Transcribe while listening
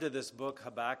To this book,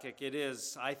 Habakkuk, it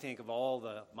is, I think, of all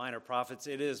the minor prophets,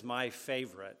 it is my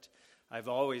favorite. I've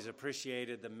always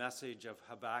appreciated the message of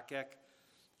Habakkuk.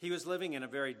 He was living in a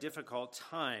very difficult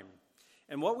time.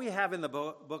 And what we have in the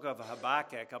book of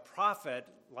Habakkuk, a prophet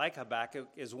like Habakkuk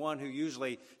is one who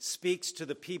usually speaks to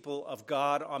the people of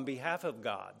God on behalf of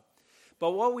God.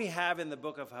 But what we have in the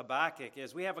book of Habakkuk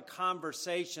is we have a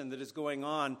conversation that is going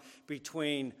on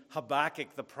between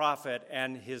Habakkuk the prophet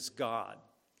and his God.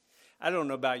 I don't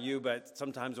know about you, but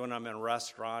sometimes when I'm in a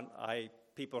restaurant,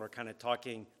 people are kind of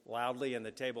talking loudly in the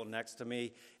table next to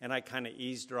me, and I kind of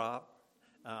eavesdrop.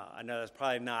 I know that's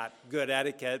probably not good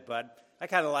etiquette, but I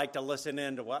kind of like to listen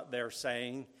in to what they're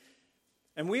saying.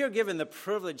 And we are given the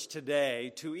privilege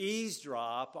today to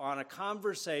eavesdrop on a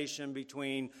conversation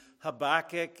between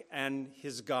Habakkuk and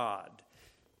his God.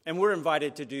 And we're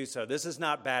invited to do so. This is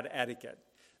not bad etiquette.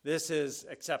 This is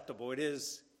acceptable. It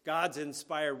is God's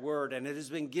inspired word, and it has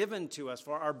been given to us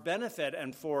for our benefit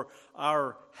and for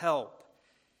our help.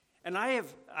 And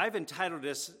I've entitled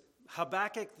this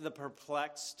Habakkuk the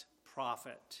Perplexed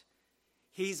Prophet.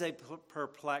 He's a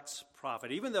perplexed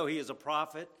prophet. Even though he is a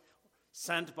prophet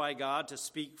sent by God to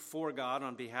speak for God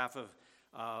on behalf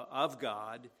of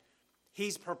God,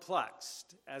 he's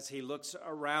perplexed as he looks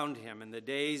around him in the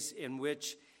days in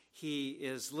which he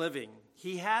is living.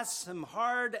 He has some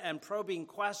hard and probing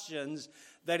questions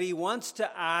that he wants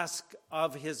to ask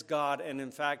of his God, and in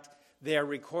fact, they are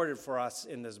recorded for us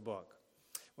in this book.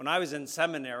 When I was in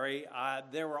seminary,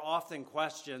 there were often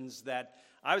questions that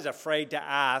I was afraid to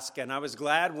ask, and I was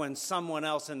glad when someone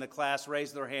else in the class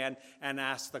raised their hand and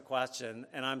asked the question,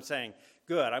 and I'm saying,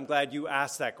 good, I'm glad you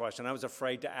asked that question. I was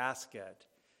afraid to ask it.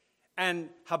 And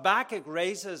Habakkuk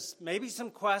raises maybe some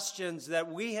questions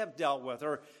that we have dealt with,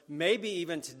 or maybe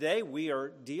even today we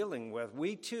are dealing with.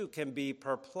 We too can be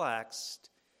perplexed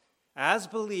as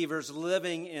believers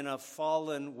living in a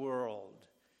fallen world.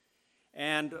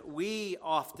 And we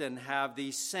often have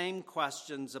these same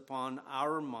questions upon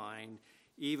our mind,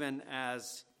 even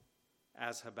as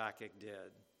Habakkuk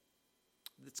did.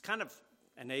 It's kind of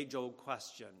an age-old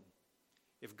question.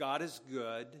 If God is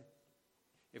good,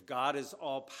 if God is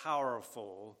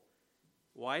all-powerful,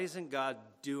 why isn't God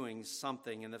doing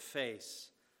something in the face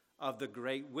of the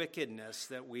great wickedness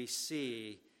that we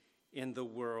see in the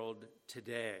world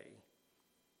today?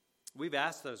 We've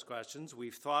asked those questions,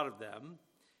 we've thought of them,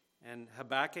 and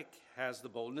Habakkuk has the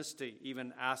boldness to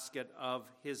even ask it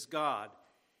of his God.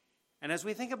 And as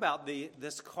we think about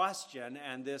this question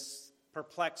and this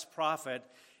perplexed prophet,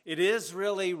 it is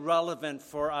really relevant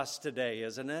for us today,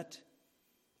 isn't it?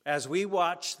 As we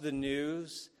watch the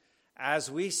news,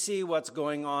 as we see what's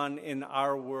going on in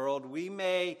our world, we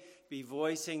may be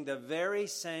voicing the very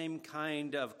same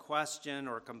kind of question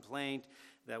or complaint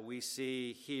that we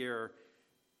see here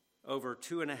over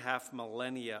 2.5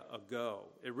 millennia ago.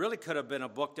 It really could have been a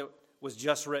book that was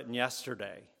just written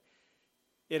yesterday.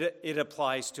 It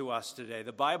applies to us today.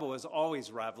 The Bible is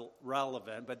always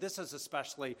relevant, but this is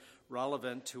especially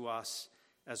relevant to us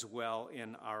as well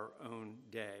in our own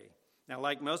day. Now,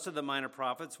 like most of the minor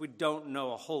prophets, we don't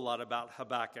know a whole lot about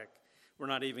Habakkuk. We're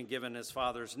not even given his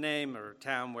father's name or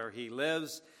town where he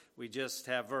lives. We just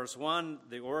have verse 1,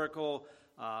 the oracle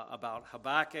about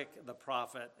Habakkuk, the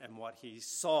prophet, and what he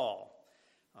saw.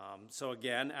 So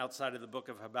again, outside of the book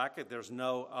of Habakkuk, there's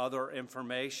no other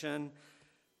information.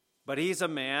 But he's a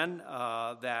man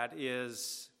that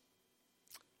is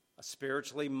a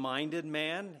spiritually minded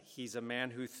man. He's a man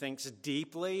who thinks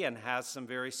deeply and has some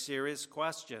very serious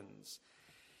questions.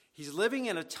 He's living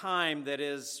in a time that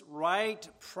is right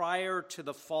prior to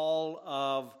the fall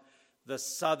of the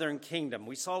southern kingdom.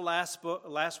 We saw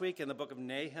last week in the book of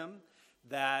Nahum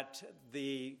that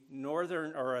the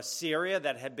northern, or Assyria,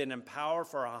 that had been in power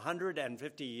for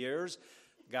 150 years,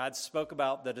 God spoke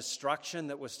about the destruction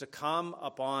that was to come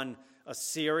upon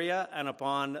Assyria and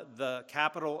upon the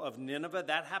capital of Nineveh.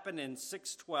 That happened in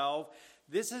 612.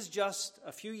 This is just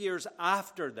a few years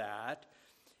after that.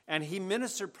 And he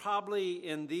ministered probably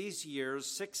in these years,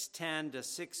 610 to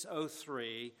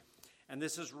 603. And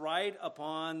this is right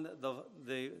upon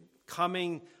the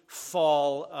coming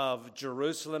fall of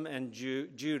Jerusalem and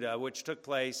Judah, which took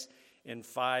place in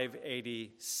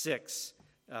 586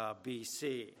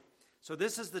 BC. So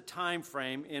this is the time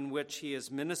frame in which he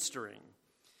is ministering.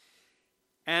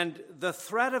 And the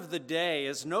threat of the day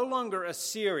is no longer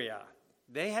Assyria.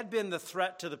 They had been the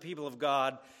threat to the people of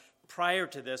God prior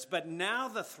to this, but now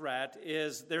the threat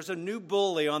is there's a new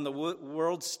bully on the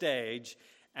world stage,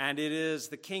 and it is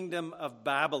the kingdom of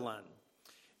Babylon.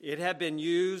 It had been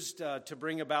used to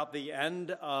bring about the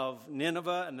end of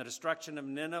Nineveh and the destruction of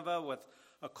Nineveh with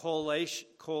a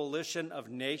coalition of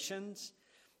nations.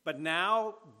 But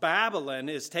now Babylon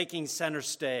is taking center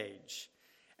stage,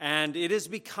 and it is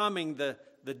becoming the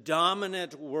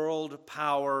dominant world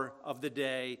power of the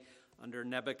day under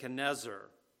Nebuchadnezzar.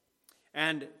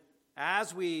 And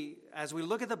as we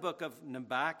look at the book of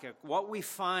Habakkuk, what we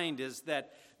find is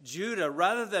that Judah,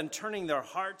 rather than turning their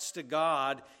hearts to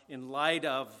God in light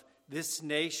of this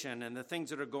nation and the things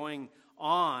that are going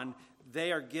on,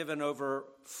 they are given over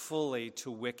fully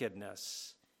to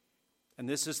wickedness. And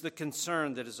this is the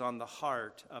concern that is on the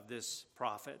heart of this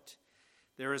prophet.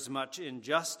 There is much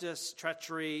injustice,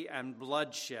 treachery, and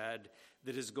bloodshed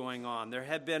that is going on. There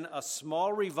had been a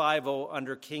small revival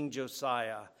under King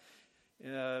Josiah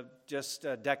just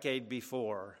a decade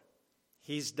before.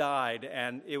 He's died,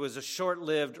 and it was a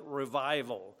short-lived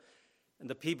revival. And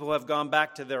the people have gone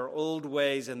back to their old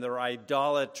ways and their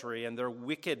idolatry and their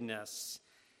wickedness.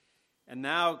 And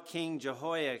now King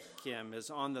Jehoiakim is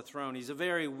on the throne. He's a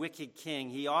very wicked king.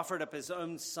 He offered up his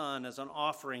own son as an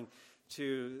offering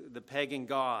to the pagan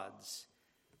gods.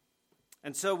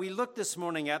 And so we look this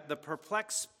morning at the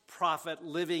perplexed prophet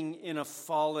living in a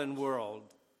fallen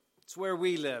world. It's where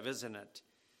we live, isn't it?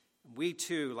 We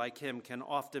too, like him, can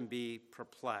often be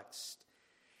perplexed.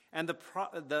 And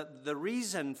the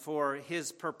reason for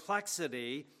his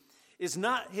perplexity is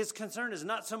not, his concern is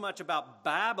not so much about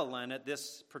Babylon at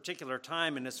this particular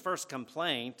time in his first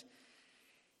complaint.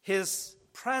 His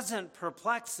present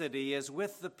perplexity is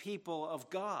with the people of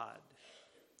God,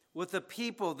 with the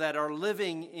people that are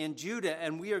living in Judah.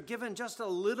 And we are given just a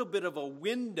little bit of a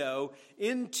window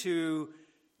into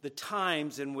the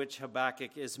times in which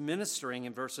Habakkuk is ministering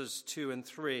in verses 2 and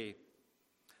 3.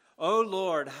 O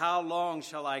Lord, how long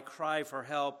shall I cry for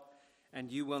help,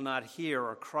 and you will not hear,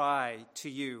 or cry to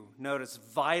you? Notice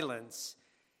violence,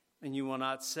 and you will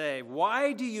not say.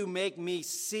 Why do you make me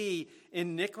see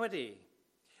iniquity?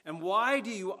 And why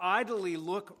do you idly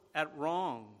look at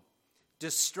wrong?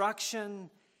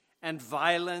 Destruction and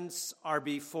violence are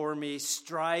before me.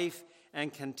 Strife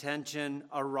and contention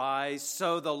arise.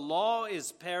 So the law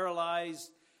is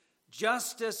paralyzed.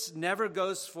 Justice never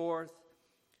goes forth.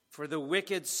 For the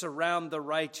wicked surround the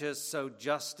righteous, so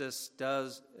justice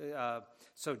goes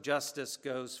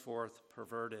forth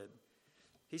perverted.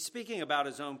 He's speaking about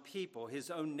his own people,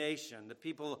 his own nation, the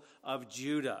people of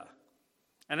Judah.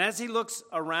 And as he looks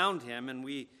around him, and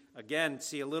we again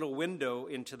see a little window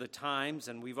into the times,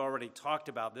 and we've already talked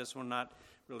about this, we'll not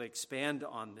really expand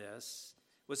on this,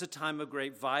 it was a time of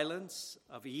great violence,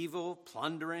 of evil,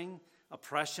 plundering,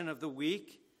 oppression of the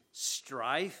weak,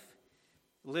 strife,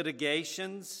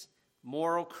 litigations,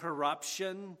 moral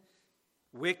corruption,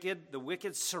 the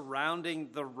wicked surrounding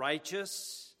the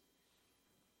righteous.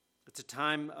 It's a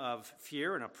time of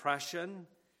fear and oppression,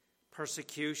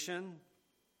 persecution.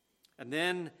 And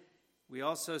then we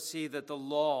also see that the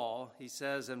law, he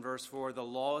says in verse 4, the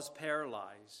law is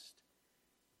paralyzed.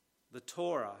 The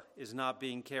Torah is not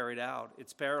being carried out.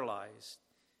 It's paralyzed.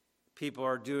 People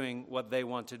are doing what they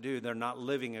want to do. They're not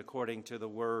living according to the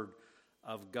word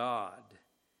of God.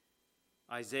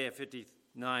 Isaiah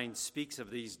 59 speaks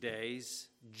of these days.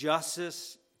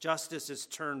 Justice is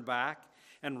turned back,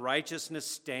 and righteousness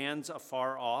stands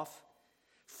afar off,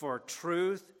 for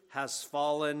truth has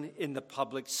fallen in the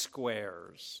public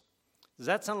squares. Does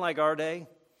that sound like our day?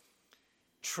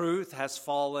 Truth has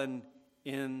fallen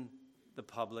in the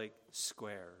public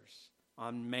squares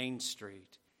on Main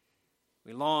Street.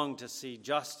 We long to see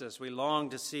justice. We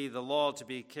long to see the law to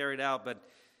be carried out, but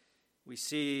we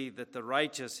see that the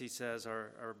righteous, he says,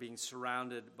 are being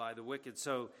surrounded by the wicked.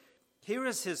 So here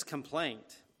is his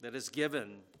complaint that is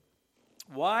given.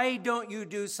 Why don't you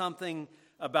do something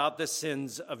about the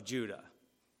sins of Judah?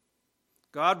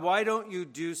 God, why don't you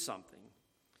do something?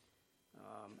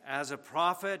 As a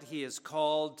prophet, he is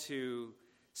called to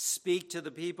speak to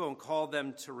the people and call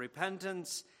them to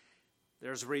repentance.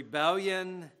 There's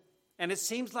rebellion, and it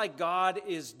seems like God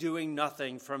is doing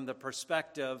nothing from the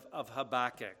perspective of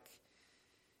Habakkuk.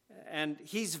 And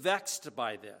he's vexed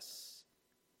by this.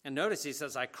 And notice he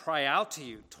says, I cry out to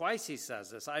you. Twice he says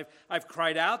this. I've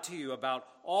cried out to you about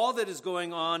all that is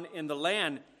going on in the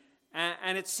land.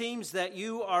 And it seems that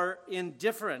you are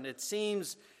indifferent. It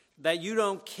seems that you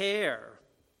don't care.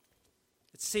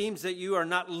 It seems that you are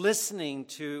not listening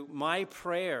to my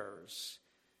prayers.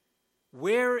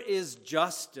 Where is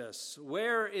justice?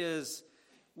 Where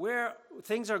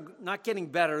things are not getting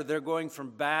better, they're going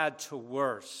from bad to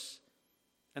worse.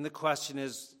 And the question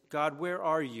is, God, where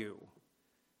are you?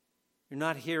 You're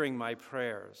not hearing my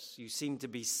prayers. You seem to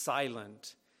be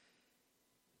silent.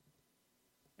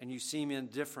 And you seem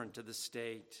indifferent to the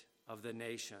state of the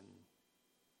nation.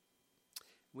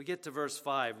 We get to verse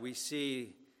 5. We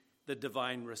see the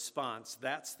divine response.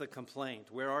 That's the complaint.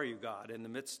 Where are you, God, in the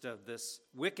midst of this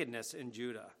wickedness in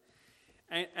Judah?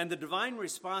 And the divine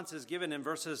response is given in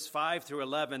verses 5 through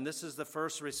 11. This is the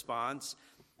first response.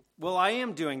 Well, I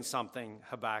am doing something,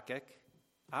 Habakkuk.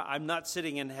 I'm not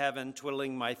sitting in heaven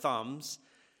twiddling my thumbs.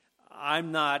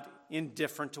 I'm not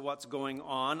indifferent to what's going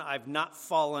on. I've not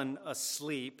fallen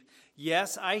asleep.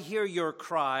 Yes, I hear your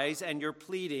cries and your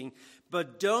pleading,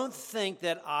 but don't think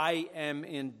that I am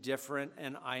indifferent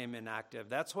and I am inactive.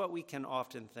 That's what we can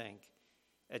often think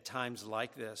at times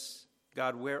like this.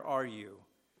 God, where are you?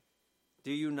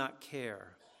 Do you not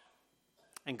care?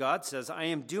 And God says, I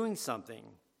am doing something.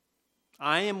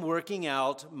 I am working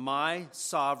out my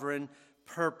sovereign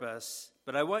purpose.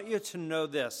 But I want you to know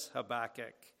this,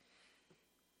 Habakkuk.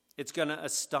 It's going to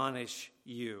astonish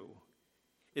you.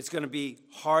 It's going to be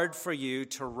hard for you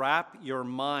to wrap your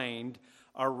mind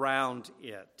around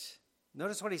it.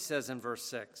 Notice what he says in verse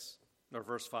 6 or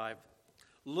verse 5.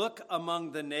 Look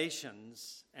among the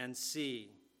nations and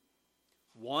see,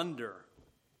 wonder,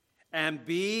 and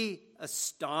be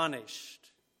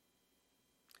astonished.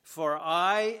 For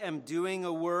I am doing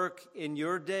a work in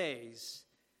your days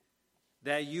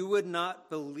that you would not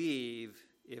believe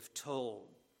if told.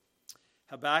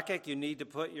 Habakkuk, you need to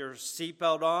put your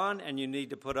seatbelt on and you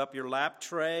need to put up your lap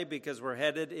tray because we're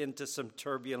headed into some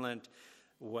turbulent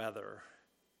weather.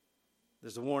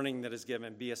 There's a warning that is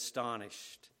given, be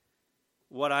astonished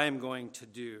what I am going to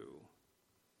do.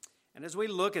 And as we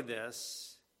look at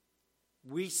this,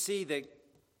 we see that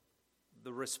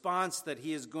the response that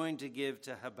he is going to give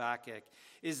to Habakkuk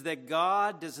is that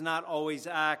God does not always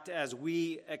act as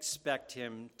we expect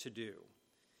him to do.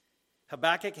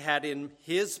 Habakkuk had in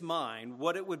his mind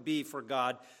what it would be for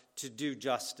God to do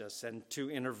justice and to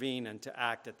intervene and to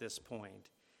act at this point.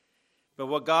 But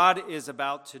what God is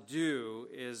about to do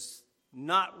is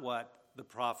not what the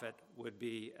prophet would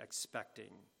be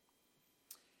expecting.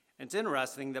 It's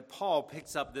interesting that Paul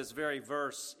picks up this very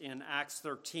verse in Acts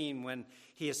 13 when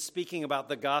he is speaking about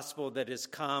the gospel that has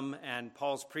come, and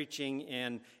Paul's preaching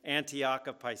in Antioch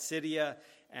of Pisidia,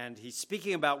 and he's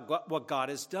speaking about what God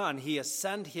has done. He has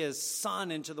sent his son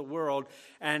into the world,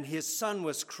 and his son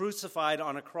was crucified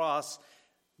on a cross,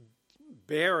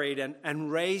 buried,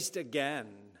 and raised again.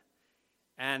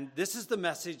 And this is the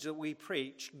message that we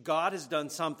preach. God has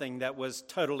done something that was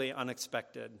totally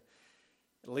unexpected,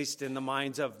 at least in the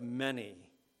minds of many,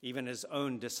 even his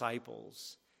own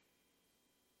disciples.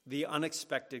 The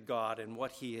unexpected God and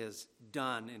what he has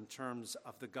done in terms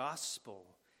of the gospel,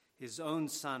 his own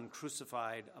son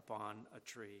crucified upon a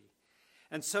tree.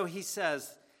 And so he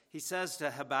says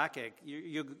to Habakkuk,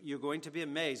 you're going to be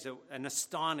amazed and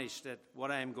astonished at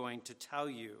what I am going to tell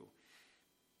you.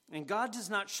 And God does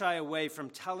not shy away from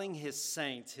telling his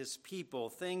saints, his people,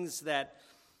 things that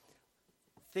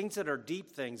are deep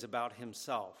things about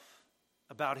himself,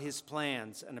 about his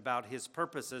plans and about his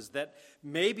purposes that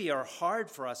maybe are hard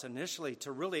for us initially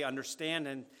to really understand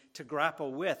and to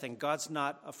grapple with. And God's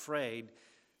not afraid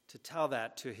to tell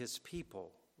that to his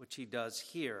people, which he does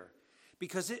here,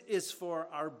 because it is for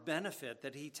our benefit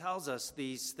that he tells us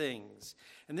these things.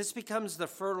 And this becomes the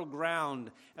fertile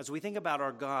ground as we think about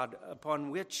our God, upon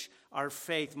which our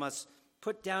faith must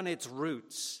put down its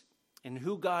roots in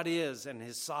who God is and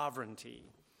his sovereignty.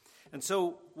 And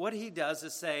so what he does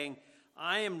is saying,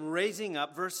 I am raising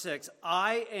up, verse 6,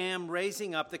 I am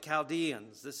raising up the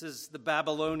Chaldeans. This is the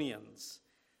Babylonians.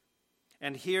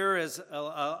 And here is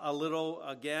a little,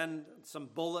 again, some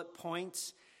bullet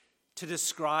points to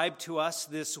describe to us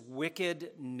this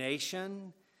wicked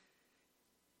nation.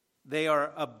 They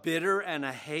are a bitter and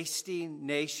a hasty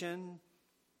nation.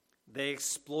 They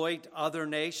exploit other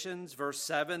nations. Verse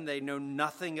 7, they know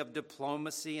nothing of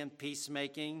diplomacy and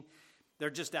peacemaking. They're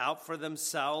just out for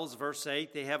themselves. Verse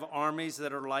 8, they have armies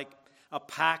that are like a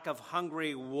pack of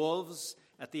hungry wolves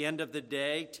at the end of the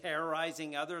day,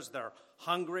 terrorizing others. They're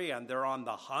hungry and they're on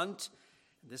the hunt.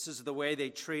 This is the way they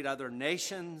treat other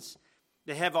nations.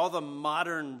 They have all the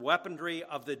modern weaponry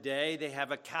of the day. They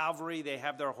have a cavalry. They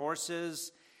have their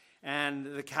horses. And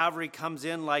the cavalry comes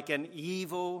in like an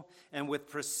evil, and with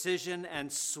precision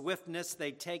and swiftness,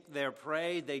 they take their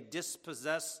prey. They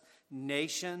dispossess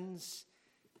nations.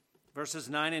 Verses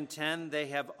 9 and 10, they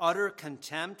have utter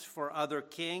contempt for other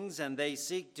kings, and they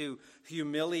seek to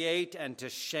humiliate and to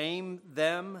shame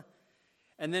them.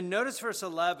 And then notice verse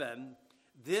 11,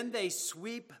 then they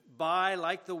sweep by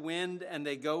like the wind, and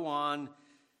they go on,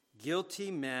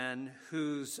 guilty men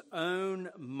whose own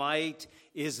might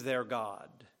is their God.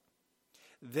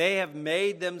 They have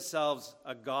made themselves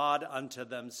a god unto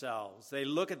themselves. They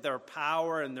look at their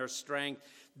power and their strength.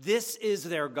 This is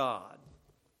their God.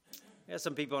 There's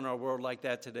some people in our world like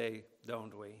that today,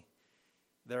 don't we?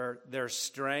 their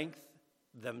strength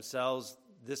themselves,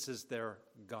 this is their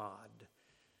God.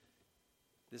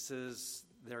 This is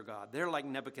their God. They're like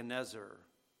Nebuchadnezzar.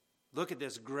 Look at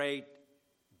this great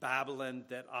Babylon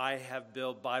that I have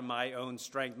built by my own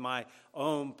strength, my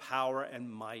own power and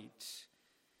might.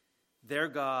 Their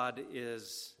God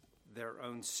is their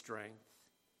own strength.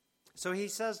 So he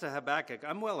says to Habakkuk,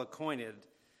 I'm well acquainted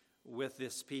with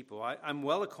this people. I'm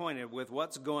well acquainted with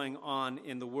what's going on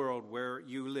in the world where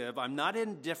you live. I'm not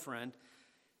indifferent,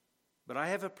 but I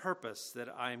have a purpose that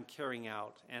I'm carrying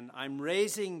out, and I'm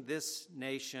raising this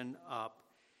nation up,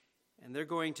 and they're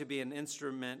going to be an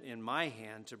instrument in my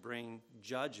hand to bring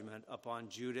judgment upon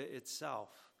Judah itself.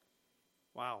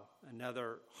 Wow,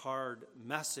 another hard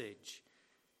message.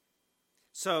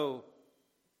 So,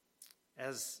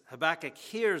 as Habakkuk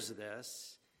hears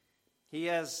this,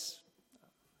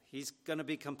 he's going to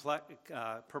be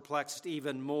perplexed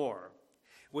even more,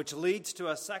 which leads to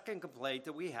a second complaint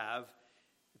that we have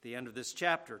at the end of this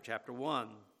chapter, chapter 1.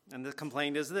 And the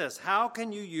complaint is this: how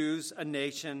can you use a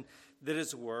nation that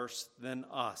is worse than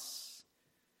us?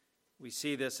 We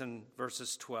see this in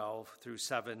verses 12 through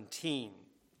 17.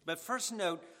 But first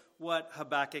note what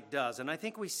Habakkuk does, and I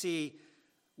think we see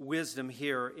wisdom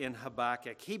here in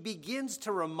Habakkuk. He begins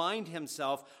to remind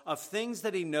himself of things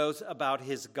that he knows about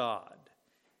his God.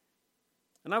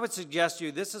 And I would suggest to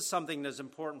you this is something that's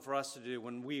important for us to do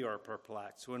when we are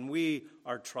perplexed, when we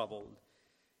are troubled.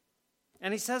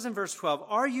 And he says in verse 12,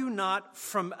 are you not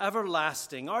from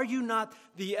everlasting? Are you not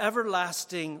the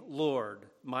everlasting Lord,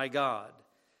 my God,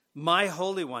 my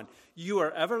Holy One? You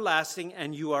are everlasting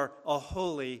and you are a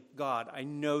holy God. I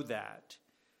know that.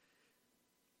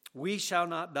 We shall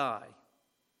not die.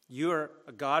 You are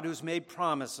a God who's made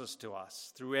promises to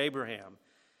us through Abraham.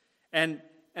 And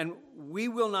we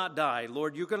will not die.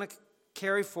 Lord, you're going to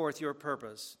carry forth your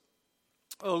purpose.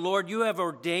 Oh, Lord, you have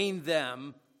ordained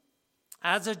them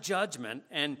as a judgment,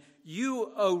 and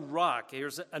you, O rock,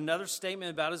 here's another statement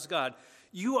about his God,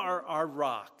 you are our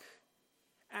rock,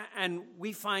 and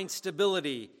we find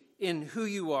stability in who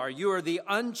you are. You are the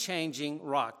unchanging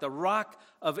rock, the rock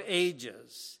of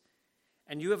ages,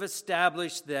 and you have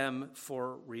established them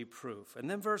for reproof. And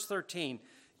then verse 13,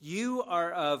 you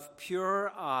are of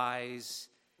purer eyes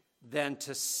than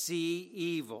to see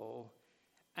evil,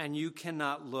 and you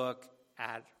cannot look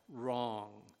at wrong.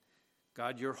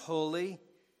 God, you're holy,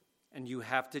 and you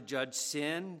have to judge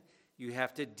sin. You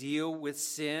have to deal with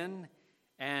sin,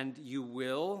 and you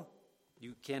will.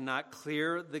 You cannot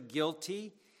clear the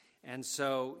guilty. And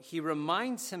so he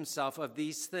reminds himself of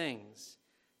these things.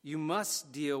 You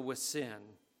must deal with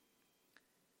sin.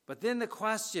 But then the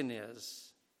question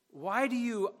is, why do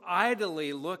you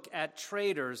idly look at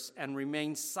traitors and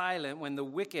remain silent when the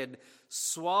wicked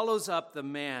swallows up the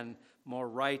man more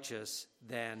righteous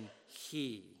than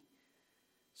he?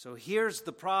 So here's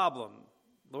the problem.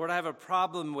 Lord, I have a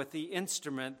problem with the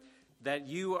instrument that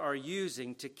you are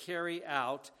using to carry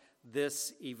out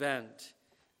this event.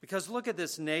 Because look at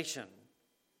this nation.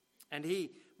 And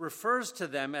he refers to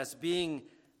them as being,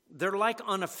 they're like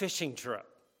on a fishing trip.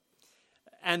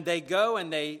 And they go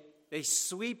and they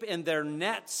sweep in their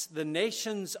nets the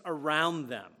nations around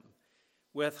them.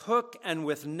 With hook and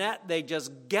with net, they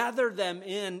just gather them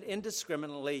in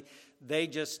indiscriminately. They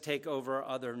just take over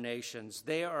other nations.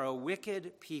 They are a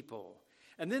wicked people.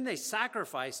 And then they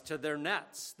sacrifice to their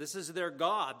nets. This is their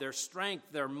God, their strength,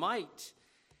 their might.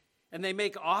 And they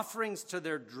make offerings to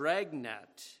their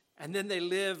dragnet. And then they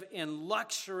live in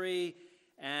luxury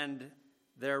and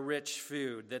their rich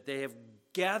food that they have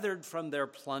gathered from their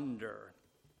plunder.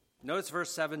 Notice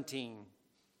verse 17.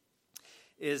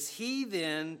 Is he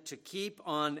then to keep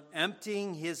on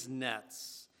emptying his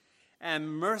nets and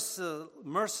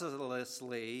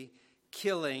mercilessly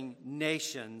killing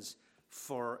nations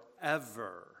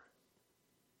forever?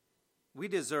 We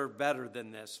deserve better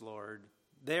than this, Lord.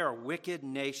 They are a wicked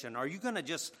nation. Are you going to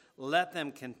just let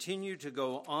them continue to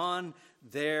go on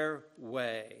their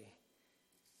way?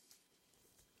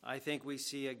 I think we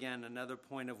see again another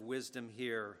point of wisdom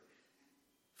here.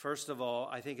 First of all,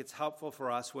 I think it's helpful for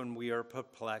us when we are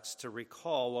perplexed to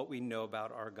recall what we know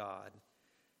about our God.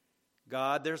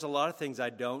 God, there's a lot of things I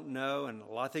don't know and a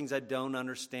lot of things I don't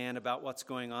understand about what's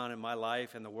going on in my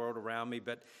life and the world around me,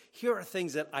 but here are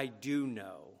things that I do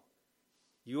know.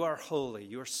 You are holy.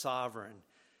 You are sovereign.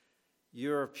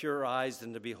 You are of pure eyes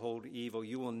than to behold evil.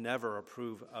 You will never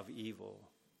approve of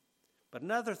evil. But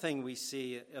another thing we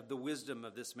see of the wisdom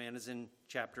of this man is in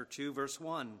chapter 2, verse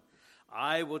 1.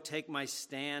 I will take my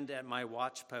stand at my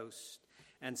watchpost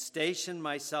and station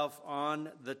myself on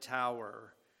the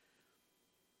tower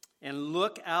and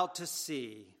look out to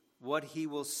see what he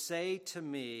will say to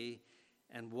me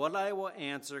and what I will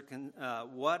answer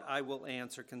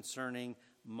concerning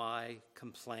my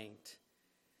complaint.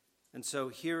 And so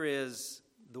here is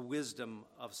the wisdom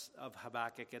of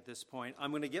Habakkuk at this point.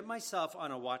 I'm going to get myself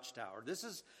on a watchtower. This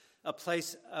is a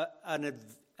place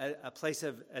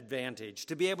of advantage,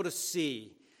 to be able to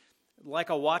see, like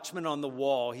a watchman on the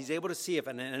wall. He's able to see if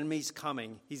an enemy's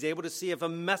coming. He's able to see if a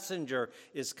messenger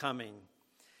is coming.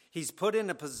 He's put in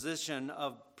a position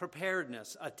of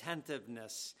preparedness,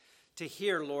 attentiveness, to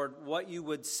hear, Lord, what you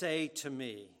would say to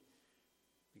me,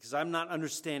 because I'm not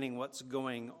understanding what's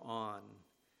going on.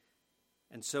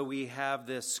 And so we have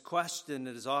this question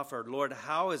that is offered, Lord,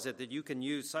 how is it that you can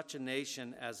use such a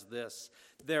nation as this?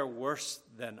 They're worse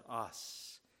than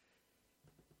us.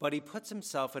 But he puts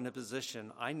himself in a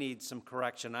position, I need some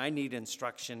correction, I need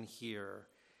instruction here.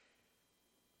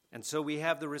 And so we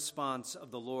have the response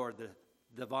of the Lord, the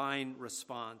divine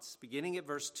response. Beginning at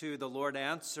verse 2, the Lord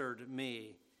answered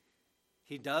me.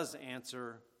 He does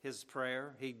answer his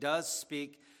prayer. He does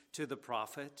speak to the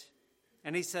prophet.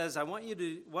 And he says,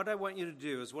 what I want you to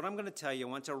do is what I'm going to tell you.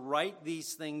 I want to write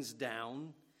these things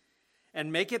down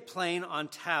and make it plain on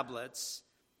tablets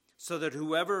so that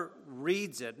whoever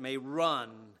reads it may run.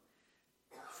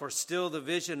 For still the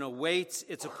vision awaits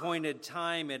its appointed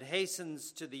time. It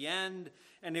hastens to the end,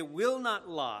 and it will not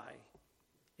lie.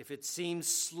 If it seems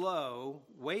slow,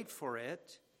 wait for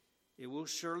it. It will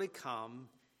surely come,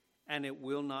 and it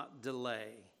will not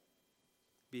delay.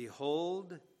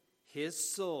 Behold,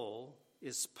 his soul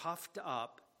is puffed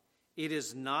up. It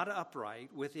is not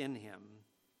upright within him,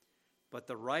 but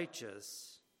the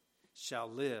righteous shall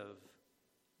live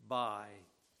by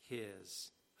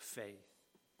his faith.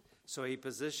 So he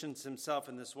positions himself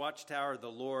in this watchtower. The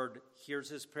Lord hears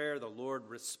his prayer. The Lord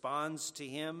responds to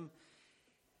him.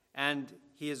 And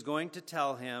he is going to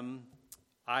tell him,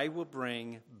 I will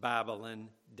bring Babylon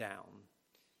down.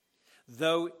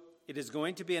 Though it is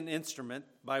going to be an instrument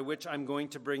by which I'm going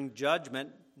to bring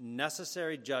judgment,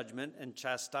 necessary judgment and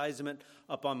chastisement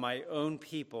upon my own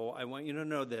people, I want you to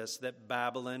know this, that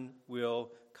Babylon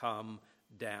will come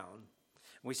down.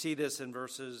 We see this in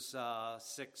verses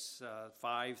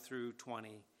 5 through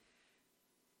 20.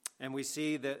 And we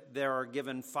see that there are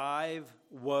given 5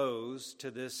 woes to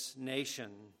this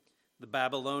nation, the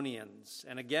Babylonians.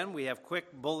 And again, we have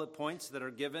quick bullet points that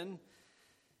are given.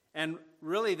 And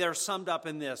really, they're summed up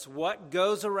in this: what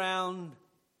goes around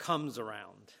comes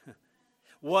around.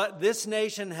 What this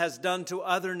nation has done to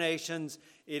other nations,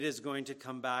 it is going to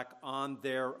come back on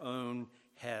their own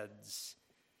heads.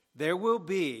 There will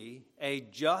be a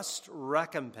just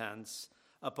recompense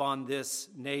upon this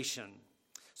nation.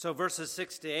 So verses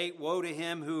 6 to 8, woe to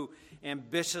him who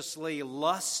ambitiously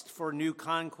lusts for new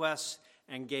conquests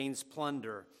and gains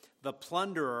plunder. The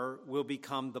plunderer will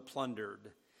become the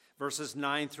plundered. Verses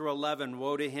 9 through 11,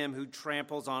 woe to him who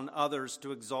tramples on others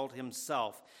to exalt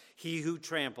himself. He who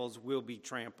tramples will be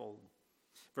trampled.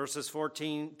 Verses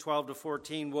 12 to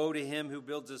 14, woe to him who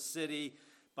builds a city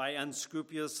by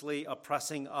unscrupulously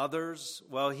oppressing others.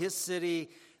 Well, his city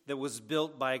that was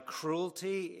built by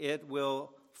cruelty, it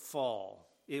will fall.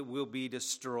 It will be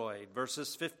destroyed.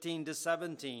 Verses 15 to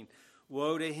 17,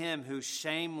 woe to him who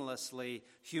shamelessly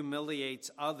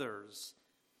humiliates others.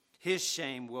 His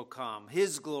shame will come.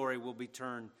 His glory will be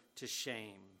turned to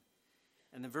shame.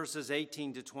 And then verses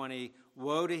 18 to 20,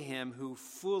 woe to him who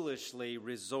foolishly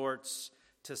resorts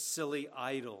to silly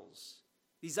idols.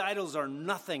 These idols are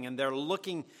nothing, and they're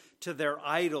looking to their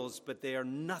idols, but they are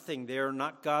nothing. They are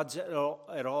not gods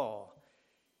at all.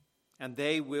 And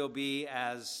they will be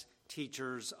as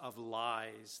teachers of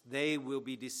lies. They will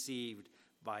be deceived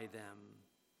by them.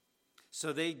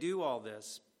 So they do all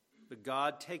this, but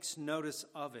God takes notice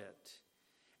of it.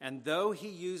 And though he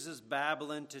uses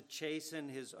Babylon to chasten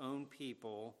his own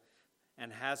people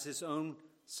and has his own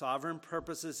sovereign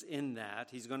purposes in that,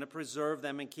 he's going to preserve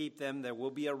them and keep them. There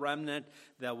will be a remnant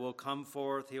that will come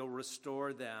forth. He'll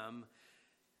restore them.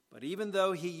 But even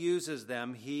though he uses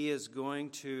them, he is going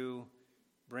to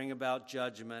bring about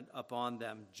judgment upon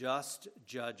them, just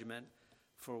judgment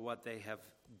for what they have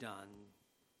done.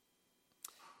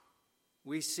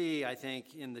 We see, I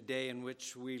think, in the day in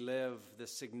which we live, the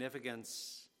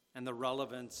significance and the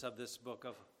relevance of this book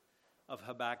of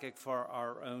Habakkuk for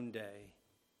our own day.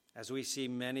 As we see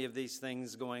many of these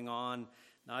things going on,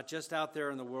 not just out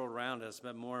there in the world around us,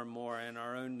 but more and more in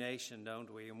our own nation,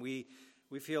 don't we? And we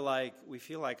feel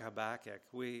like Habakkuk.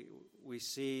 We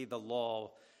see the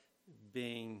law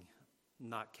being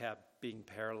not kept, being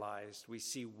paralyzed. We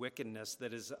see wickedness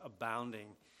that is abounding.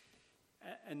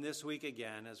 And this week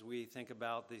again, as we think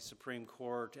about the Supreme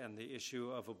Court and the issue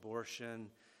of abortion,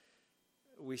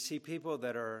 we see people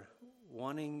that are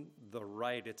wanting the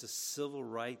right. It's a civil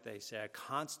right, they say, a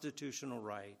constitutional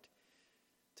right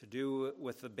to do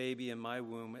with the baby in my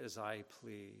womb as I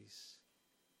please.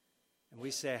 And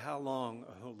we say, how long,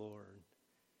 O Lord?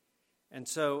 And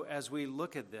so as we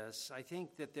look at this, I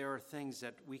think that there are things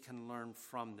that we can learn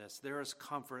from this. There is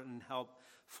comfort and help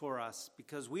for us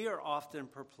because we are often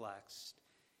perplexed,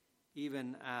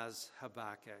 even as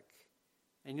Habakkuk.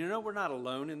 And you know, we're not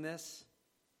alone in this.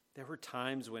 There were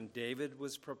times when David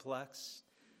was perplexed,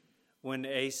 when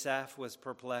Asaph was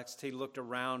perplexed. He looked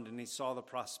around and he saw the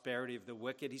prosperity of the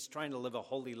wicked. He's trying to live a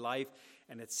holy life,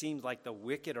 and it seems like the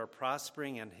wicked are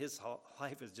prospering and his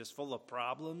life is just full of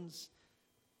problems.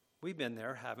 We've been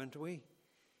there, haven't we?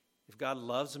 If God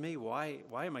loves me, why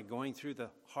am I going through the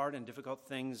hard and difficult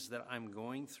things that I'm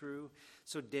going through?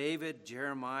 So David,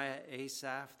 Jeremiah,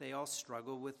 Asaph, they all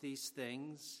struggle with these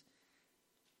things,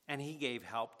 and he gave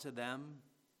help to them.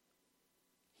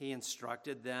 He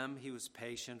instructed them. He was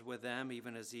patient with them,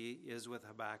 even as he is with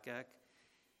Habakkuk.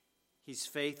 He's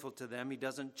faithful to them. He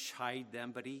doesn't chide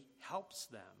them, but he helps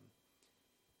them.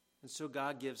 And so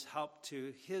God gives help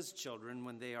to his children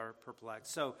when they are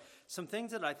perplexed. So some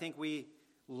things that I think we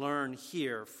learn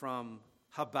here from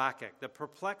Habakkuk. The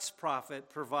perplexed prophet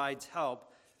provides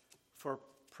help for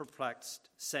perplexed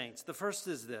saints. The first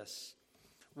is this.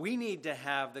 We need to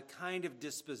have the kind of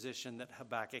disposition that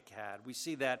Habakkuk had. We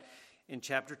see that in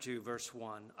chapter 2, verse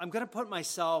 1. I'm going to put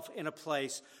myself in a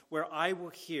place where I will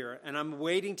hear, and I'm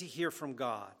waiting to hear from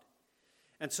God.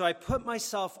 And so I put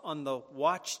myself on the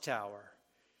watchtower.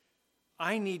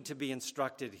 I need to be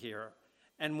instructed here.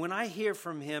 And when I hear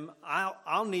from him,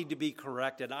 I'll need to be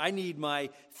corrected. I need my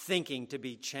thinking to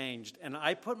be changed. And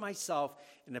I put myself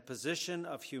in a position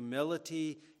of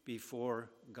humility before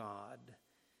God.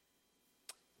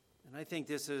 And I think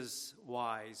this is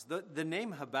wise. The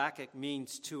name Habakkuk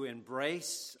means to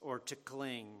embrace or to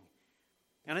cling.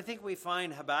 And I think we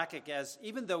find Habakkuk as,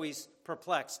 even though he's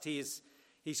perplexed, he's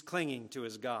clinging to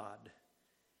his God.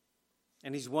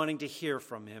 And he's wanting to hear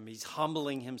from him. He's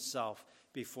humbling himself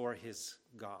before his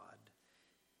God.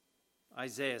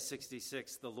 Isaiah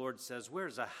 66, the Lord says,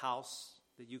 where's a house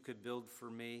that you could build for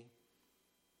me?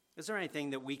 Is there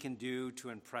anything that we can do to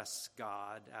impress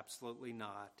God? Absolutely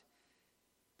not.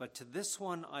 But to this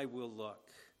one I will look.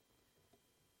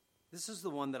 This is the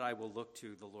one that I will look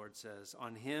to, the Lord says,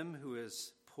 on him who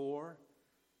is poor,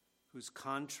 who's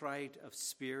contrite of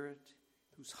spirit,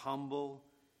 who's humble,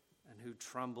 and who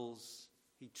trembles.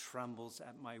 He trembles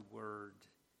at my word.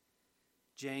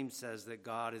 James says that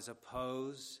God is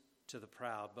opposed to the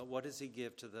proud, but what does he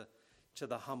give to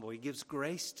the humble? He gives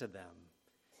grace to them.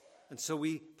 And so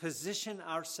we position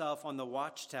ourselves on the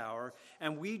watchtower,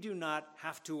 and we do not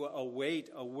have to await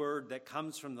a word that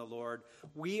comes from the Lord.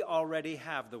 We already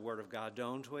have the word of God,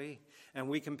 don't we? And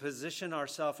we can position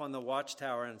ourselves on the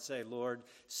watchtower and say, Lord,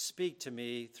 speak to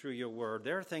me through your word.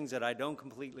 There are things that I don't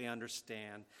completely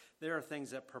understand. There are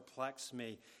things that perplex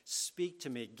me. Speak to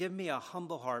me. Give me a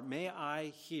humble heart. May I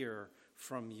hear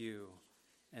from you,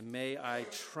 and may I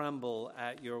tremble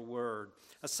at your word.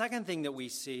 A second thing that we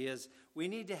see is we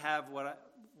need to have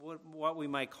what we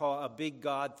might call a big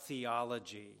God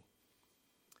theology.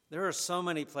 There are so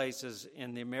many places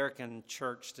in the American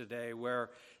church today where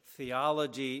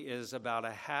theology is about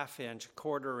a half inch,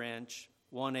 quarter inch,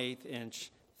 1/8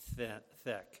 inch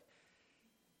thick.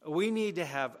 We need to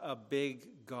have a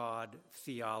big God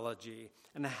theology.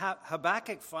 And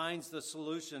Habakkuk finds the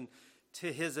solution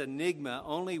to his enigma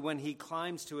only when he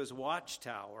climbs to his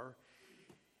watchtower.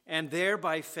 And there,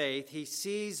 by faith, he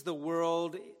sees the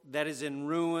world that is in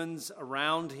ruins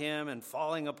around him and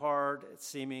falling apart,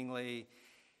 seemingly.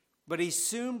 But he's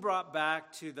soon brought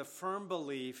back to the firm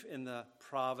belief in the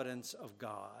providence of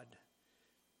God.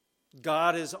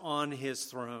 God is on his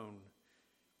throne.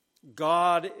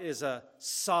 God is a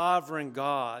sovereign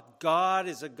God. God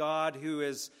is a God who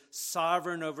is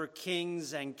sovereign over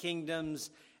kings and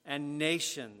kingdoms and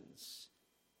nations.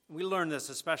 We learn this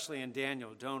especially in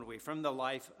Daniel, don't we? From the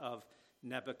life of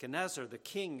Nebuchadnezzar, the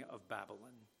king of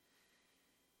Babylon.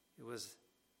 It was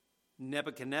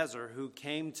Nebuchadnezzar who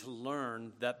came to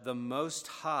learn that the Most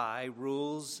High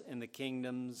rules in the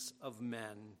kingdoms of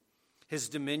men. His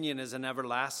dominion is an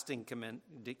everlasting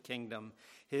kingdom,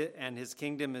 and his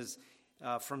kingdom is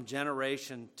from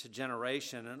generation to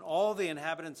generation. And all the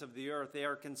inhabitants of the earth, they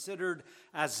are considered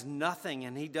as nothing,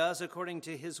 and he does according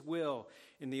to his will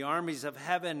in the armies of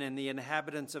heaven and the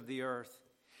inhabitants of the earth.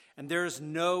 And there is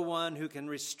no one who can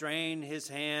restrain his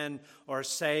hand or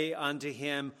say unto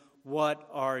him, what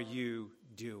are you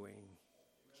doing?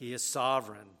 He is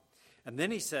sovereign. And then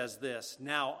he says this,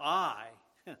 now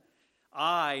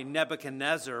I,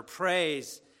 Nebuchadnezzar,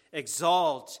 praise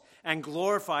exalt and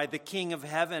glorify the King of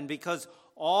heaven, because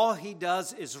all he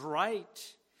does is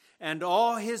right and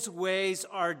all his ways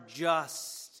are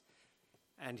just,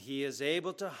 and he is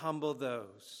able to humble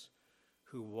those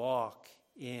who walk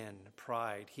in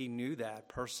pride. He knew that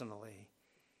personally.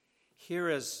 Here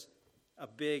is a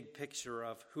big picture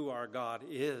of who our God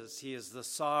is. He is the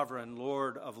sovereign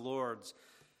Lord of lords.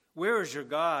 Where is your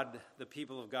God? The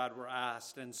people of God were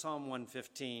asked in Psalm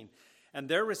 115. And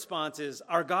their response is,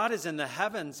 our God is in the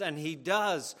heavens, and he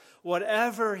does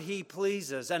whatever he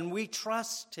pleases, and we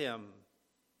trust him.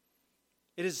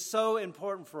 It is so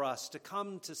important for us to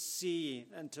come to see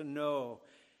and to know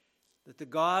that the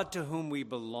God to whom we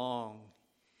belong,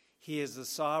 he is the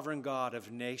sovereign God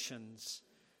of nations,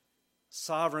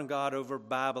 sovereign God over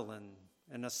Babylon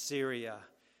and Assyria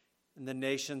and the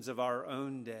nations of our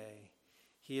own day.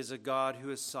 He is a God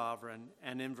who is sovereign.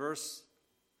 And in verse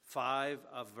 5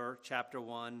 of chapter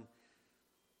 1,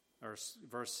 or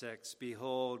verse 6,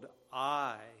 behold,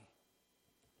 I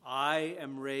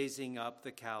am raising up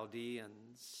the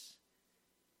Chaldeans.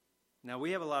 Now,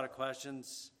 we have a lot of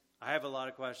questions. I have a lot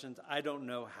of questions. I don't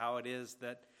know how it is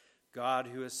that God,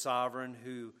 who is sovereign,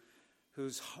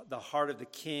 whose the heart of the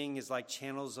king is like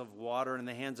channels of water in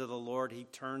the hands of the Lord, he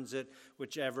turns it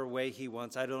whichever way he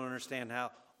wants. I don't understand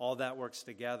how all that works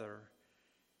together.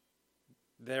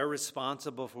 They're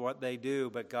responsible for what they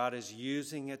do, but God is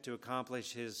using it to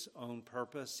accomplish his own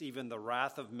purpose. Even the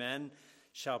wrath of men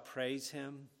shall praise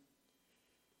him.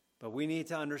 But we need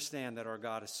to understand that our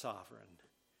God is sovereign.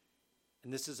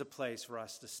 And this is a place for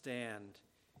us to stand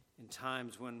in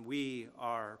times when we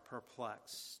are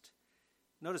perplexed.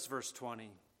 Notice verse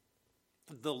 20.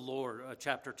 The Lord,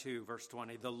 chapter 2, verse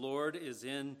 20. The Lord is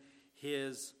in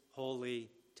his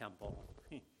holy temple.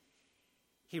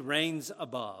 He reigns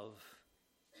above.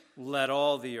 Let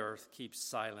all the earth keep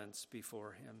silence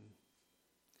before him.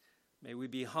 May we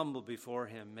be humble before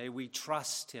him. May we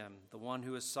trust him, the one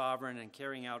who is sovereign and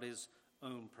carrying out his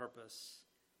own purpose.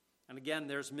 And again,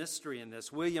 there's mystery in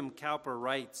this. William Cowper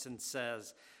writes and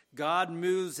says, God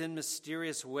moves in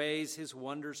mysterious ways his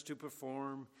wonders to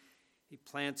perform. He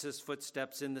plants his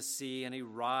footsteps in the sea and he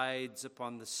rides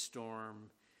upon the storm.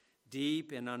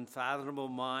 Deep in unfathomable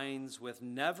minds with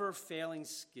never failing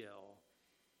skill,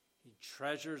 he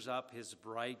treasures up his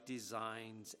bright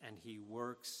designs and he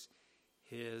works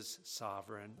his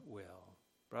sovereign will.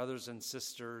 Brothers and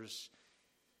sisters,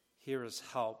 here is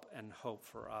help and hope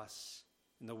for us.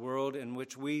 In the world in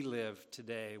which we live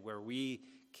today, where we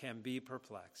can be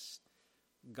perplexed,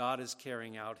 God is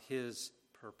carrying out his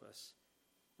purpose.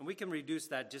 And we can reduce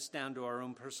that just down to our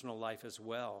own personal life as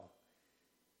well.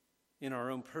 In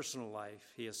our own personal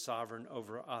life, he is sovereign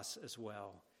over us as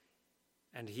well.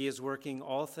 And he is working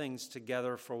all things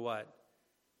together for what?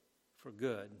 For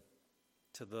good,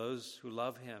 to those who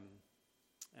love him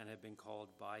and have been called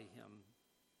by him.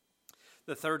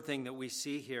 The third thing that we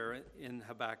see here in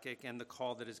Habakkuk and the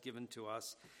call that is given to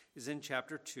us is in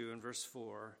chapter 2 and verse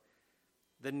 4,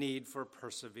 the need for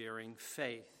persevering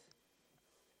faith.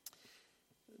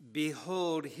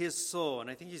 Behold his soul, and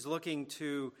I think he's looking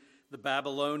to the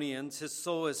Babylonians. His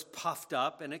soul is puffed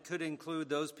up, and it could include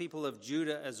those people of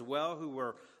Judah as well who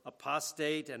were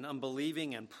apostate and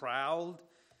unbelieving and proud.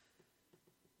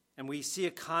 And we see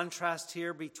a contrast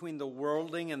here between the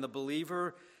worldling and the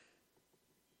believer.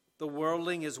 The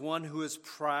worldling is one who is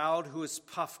proud, who is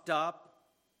puffed up.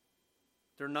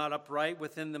 They're not upright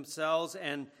within themselves.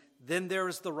 And then there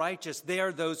is the righteous. They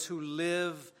are those who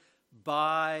live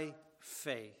by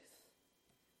faith.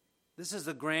 This is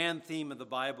the grand theme of the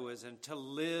Bible, isn't it? To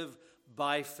live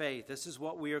by faith. This is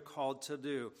what we are called to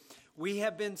do. We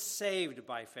have been saved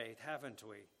by faith, haven't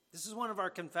we? This is one of our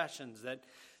confessions, that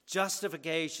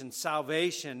justification,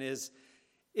 salvation is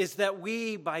that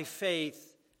we, by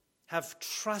faith, have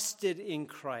trusted in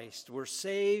Christ. We're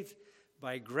saved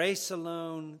by grace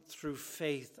alone, through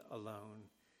faith alone.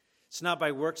 It's not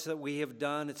by works that we have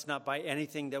done. It's not by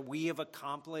anything that we have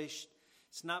accomplished.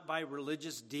 It's not by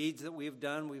religious deeds that we have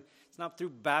done. It's not through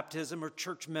baptism or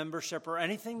church membership or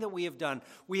anything that we have done.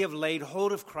 We have laid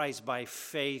hold of Christ by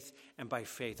faith and by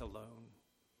faith alone.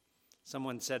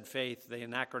 Someone said faith, the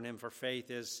acronym for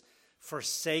faith is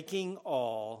forsaking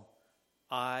all,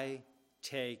 I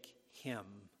take him.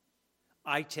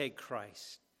 I take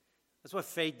Christ. That's what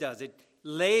faith does. It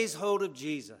lays hold of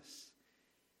Jesus,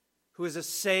 who is a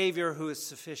Savior who is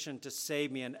sufficient to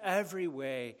save me in every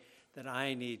way that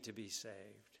I need to be saved.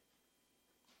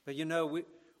 But you know,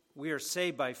 we are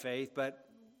saved by faith, but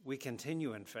we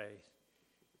continue in faith.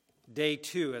 Day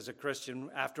 2 as a Christian,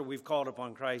 after we've called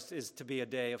upon Christ, is to be a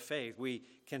day of faith. We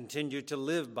continue to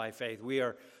live by faith.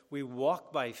 We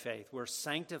walk by faith. We're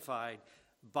sanctified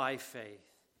by faith.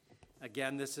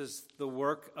 Again, this is the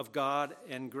work of God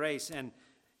and grace,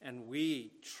 and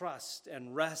we trust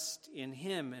and rest in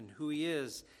him and who he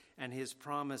is and his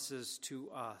promises to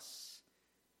us.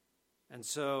 And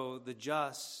so the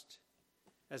just,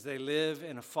 as they live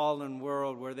in a fallen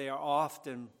world where they are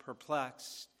often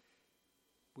perplexed,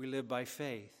 we live by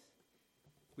faith.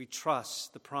 We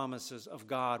trust the promises of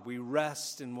God. We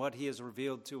rest in what he has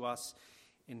revealed to us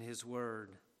in his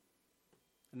word.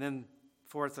 And then,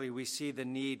 fourthly, we see the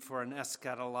need for an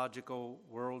eschatological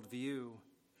worldview.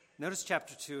 Notice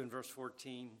chapter 2 and verse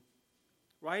 14.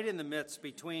 Right in the midst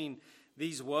between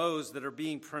these woes that are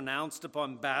being pronounced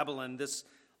upon Babylon, this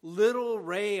little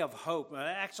ray of hope,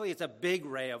 actually it's a big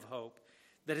ray of hope,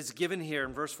 that is given here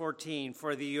in verse 14.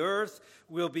 For the earth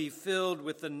will be filled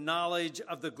with the knowledge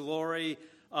of the glory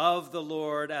of the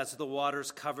Lord as the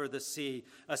waters cover the sea.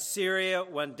 Assyria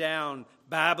went down.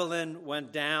 Babylon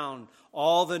went down.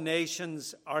 All the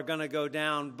nations are going to go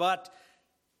down. But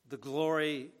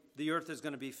the earth is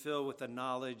going to be filled with the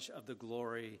knowledge of the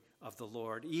glory of the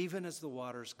Lord, even as the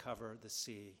waters cover the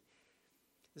sea.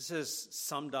 This is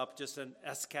summed up just an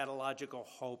eschatological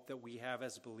hope that we have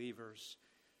as believers.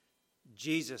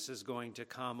 Jesus is going to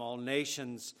come. All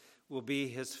nations will be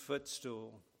his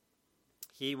footstool.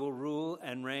 He will rule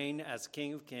and reign as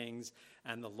King of Kings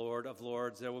and the Lord of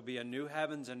Lords. There will be a new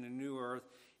heavens and a new earth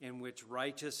in which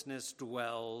righteousness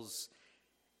dwells,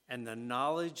 and the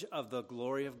knowledge of the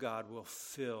glory of God will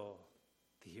fill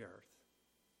the earth.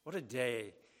 What a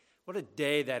day. What a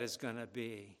day that is going to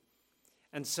be.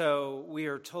 And so we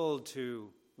are told to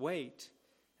wait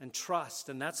and trust,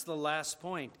 and that's the last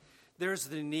point. There's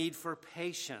the need for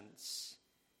patience.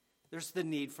 There's the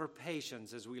need for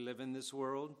patience as we live in this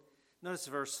world. Notice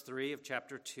verse 3 of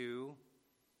chapter 2.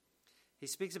 He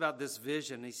speaks about this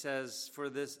vision. He says, for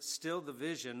this still the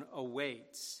vision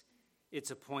awaits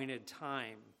its appointed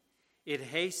time. It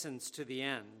hastens to the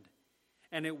end,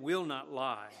 and it will not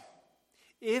lie.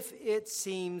 If it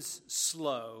seems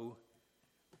slow,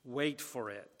 wait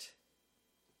for it.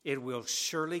 It will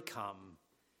surely come.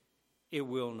 It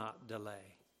will not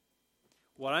delay.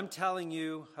 What I'm telling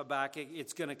you, Habakkuk,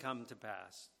 it's going to come to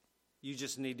pass. You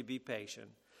just need to be patient.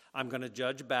 I'm going to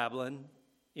judge Babylon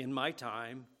in my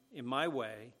time, in my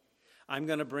way. I'm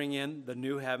going to bring in the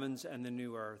new heavens and the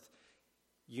new earth.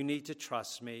 You need to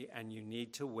trust me, and you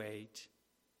need to wait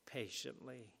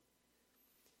patiently.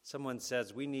 Someone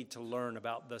says we need to learn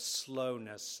about the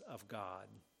slowness of God.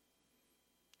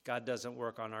 God doesn't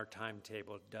work on our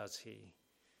timetable, does he?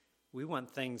 We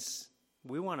want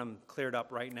them cleared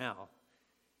up right now.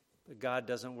 But God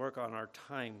doesn't work on our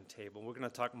timetable. We're going to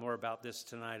talk more about this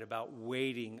tonight, about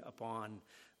waiting upon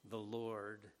the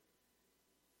Lord.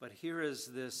 But here is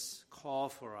this call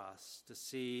for us to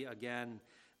see, again,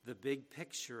 the big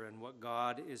picture and what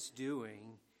God is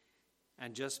doing,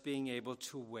 and just being able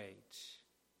to wait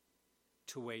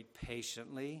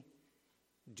patiently,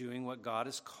 doing what God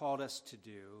has called us to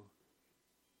do,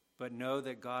 but know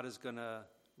that God is going to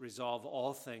resolve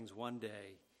all things one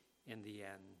day in the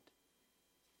end.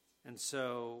 And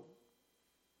so,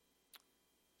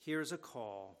 here's a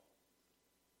call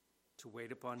to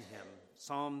wait upon him.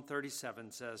 Psalm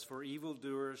 37 says, for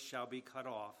evildoers shall be cut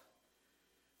off,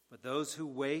 but those who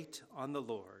wait on the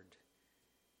Lord,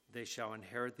 they shall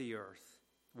inherit the earth.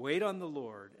 Wait on the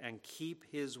Lord and keep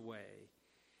his way,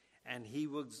 and he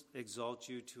will exalt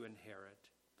you to inherit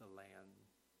the land.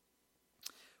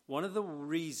 One of the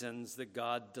reasons that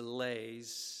God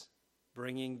delays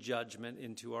bringing judgment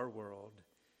into our world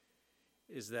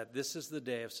is that this is the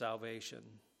day of salvation.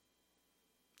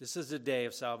 This is the day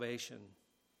of salvation.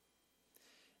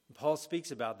 And Paul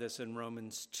speaks about this in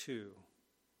Romans 2.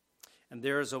 And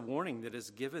there is a warning that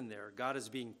is given there. God is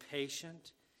being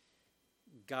patient.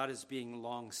 God is being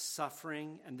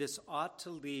long-suffering. And this ought to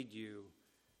lead you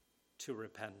to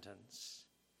repentance.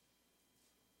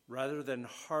 Rather than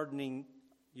hardening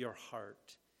your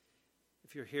heart.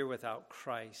 If you're here without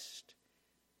Christ,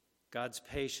 God's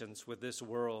patience with this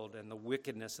world and the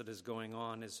wickedness that is going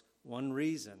on is one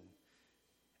reason,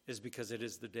 is because it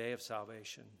is the day of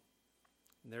salvation.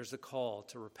 And there's the call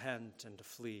to repent and to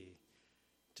flee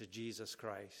to Jesus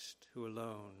Christ, who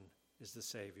alone is the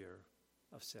Savior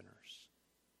of sinners.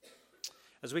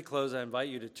 As we close, I invite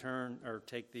you to turn or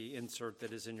take the insert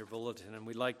that is in your bulletin, and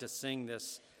we'd like to sing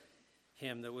this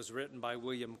hymn that was written by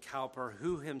William Cowper,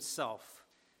 who himself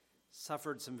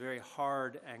suffered some very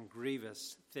hard and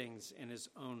grievous things in his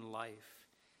own life.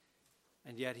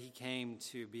 And yet he came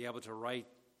to be able to write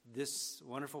this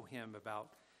wonderful hymn about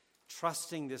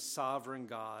trusting this sovereign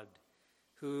God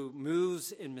who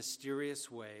moves in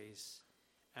mysterious ways,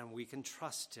 and we can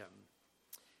trust him.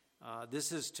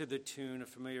 This is to the tune, a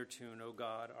familiar tune, O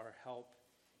God, our help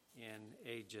in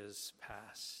ages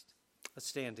past. Let's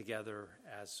stand together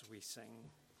as we sing.